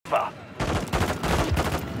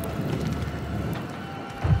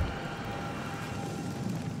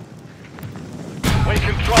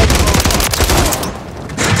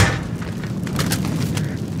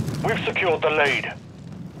secured the lead.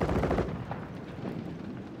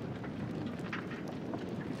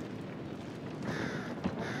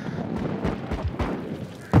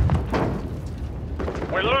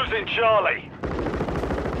 We're losing Charlie.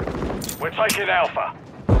 We're taking Alpha.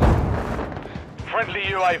 Friendly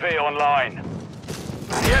UAV online.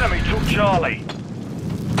 The enemy took Charlie.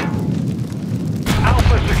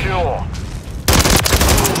 Alpha secure.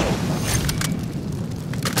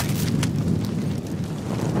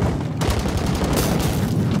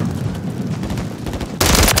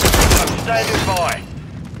 I'm standing by.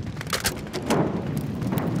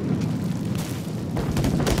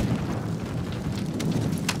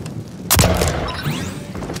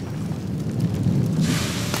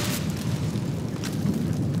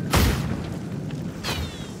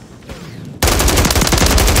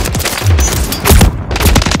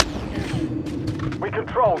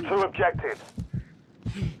 Control 2 objectives.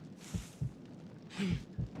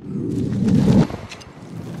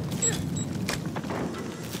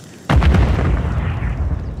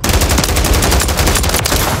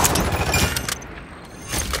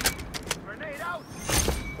 Grenade out.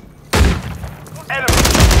 Enemy.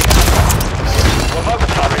 Remote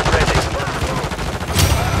turret ready.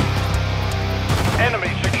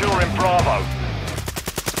 Enemy securing Bravo.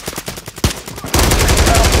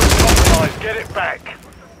 Get it back.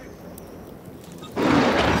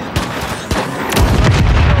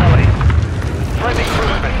 Charlie. Friendly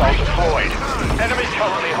cruise missile deployed. Enemy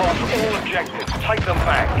currently holds all objectives. Take them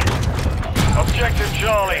back. Objective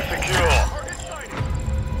Charlie secure.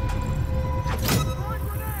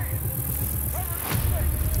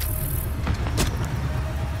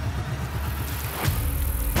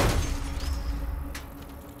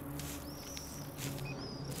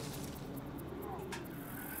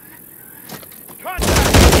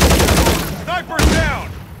 Sniper's down!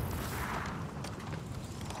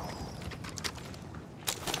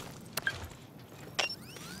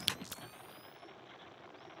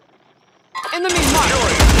 Enemy marked!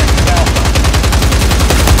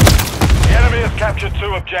 The enemy has captured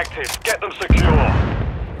 2 objectives. Get them secure.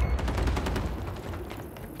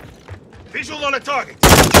 Visual on a target!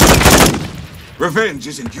 Revenge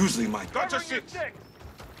isn't usually my... Got your 6!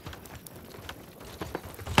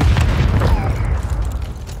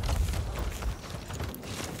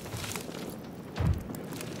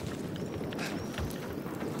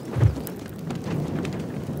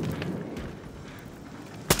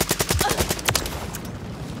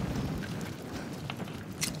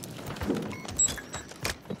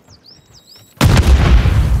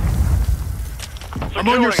 I'm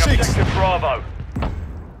on your 6. Objective Bravo.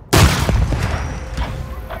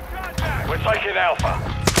 We're taking Alpha.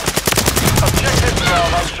 Objective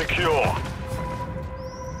Bravo secure.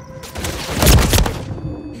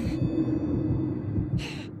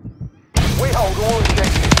 We hold all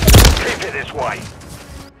objectives. Keep it this way.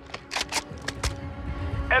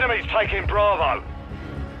 Enemy's taking Bravo.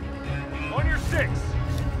 On your 6!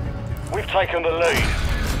 We've taken the lead.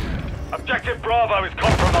 Objective Bravo is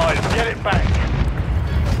compromised. Get it back.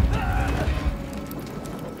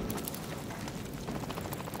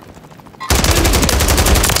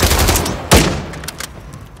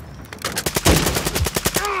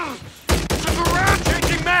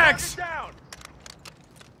 Down!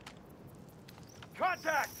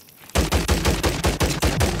 Contact!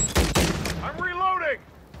 I'm reloading!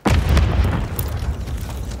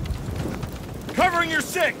 Covering your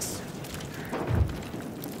 6!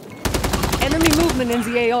 Enemy movement in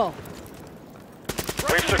the AO.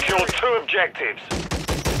 We've secured 2 objectives.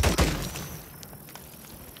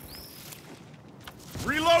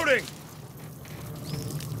 Reloading!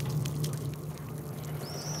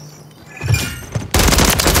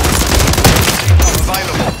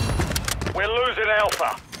 Available. We're losing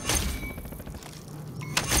Alpha.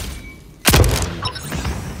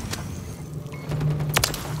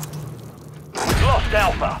 We've lost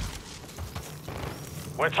Alpha.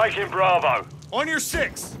 We're taking Bravo. On your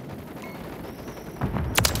 6!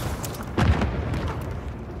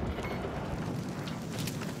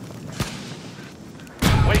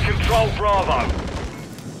 We control Bravo.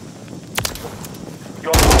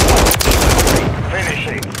 Your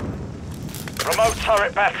finishing. Remote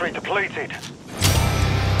turret battery depleted.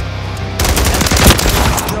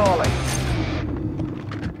 Charlie.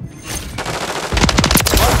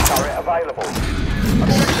 Remote turret available.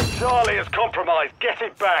 Objective Charlie is compromised. Get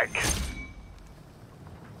it back.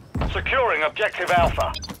 Securing objective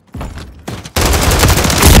Alpha.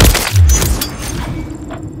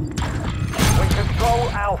 We control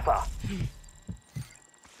Alpha.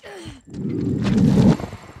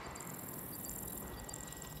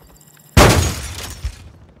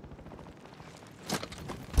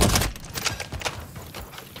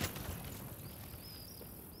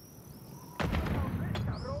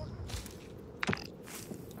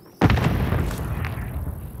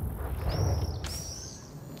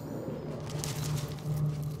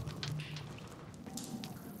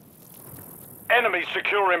 Enemies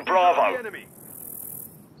securing Bravo.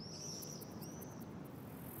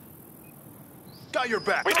 Got your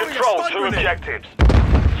back. We Throwing a control stun 2 grenade. objectives.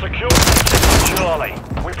 Secure objective Charlie.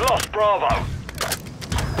 We've lost Bravo.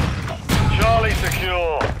 Charlie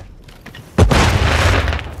secure.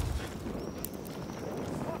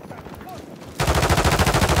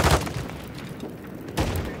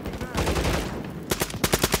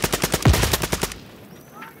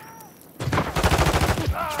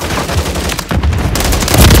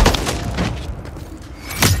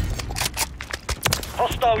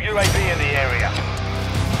 Hostile UAV in the area.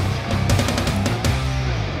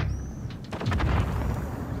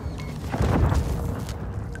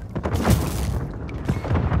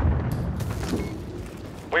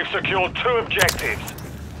 We've secured 2 objectives.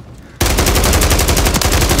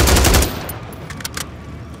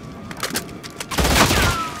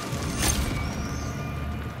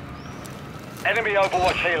 Enemy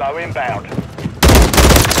Overwatch Helo inbound.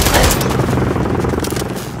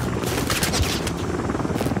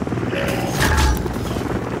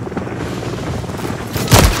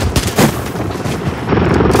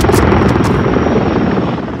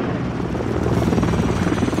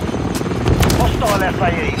 Hostile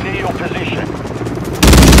FAE near your position.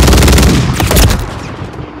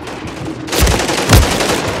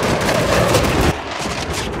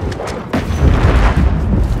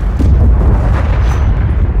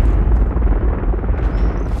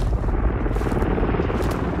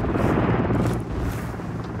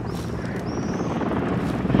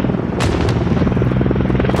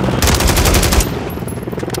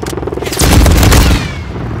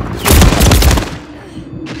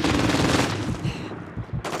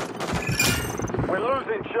 We're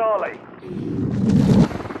losing Charlie.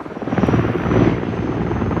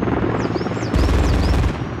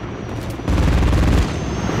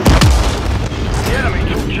 The enemy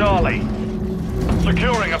took Charlie.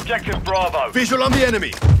 Securing objective Bravo. Visual on the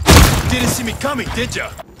enemy. Didn't see me coming, did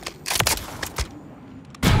ya?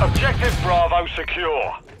 Objective Bravo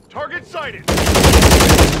secure. Target sighted.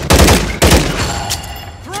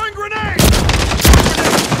 Throwing grenade.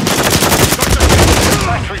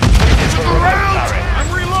 Battery seated for remote Around. turret. I'm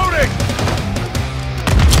reloading.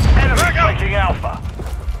 Enemy taking Alpha.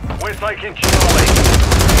 We're taking Charlie.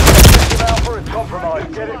 Objective Alpha is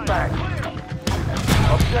compromised. Get it back.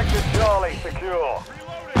 Objective Charlie secure.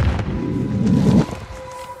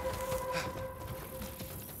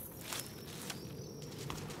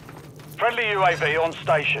 Friendly UAV on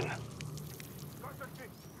station.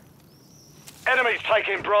 Enemies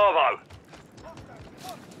taking Bravo.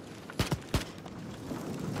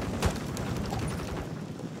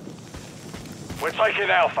 We're taking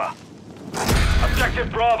Alpha.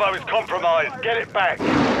 Objective Bravo is compromised. Get it back.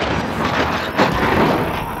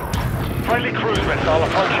 Friendly cruise missile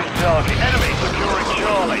approaching target. Enemy securing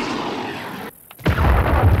Charlie.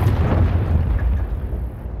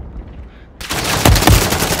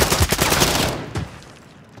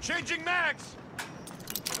 Changing mags.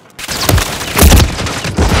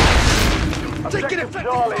 Objective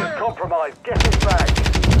Charlie is compromised. Get it back.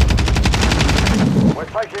 We're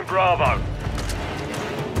taking Bravo.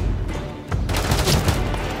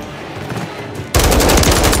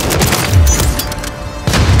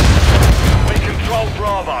 We control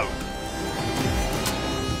Bravo.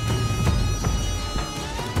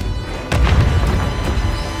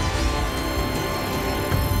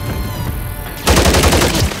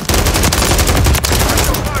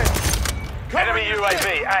 Enemy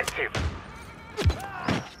UAV active.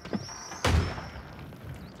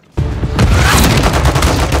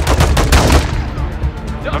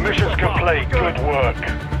 The mission's complete. Good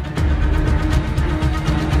work.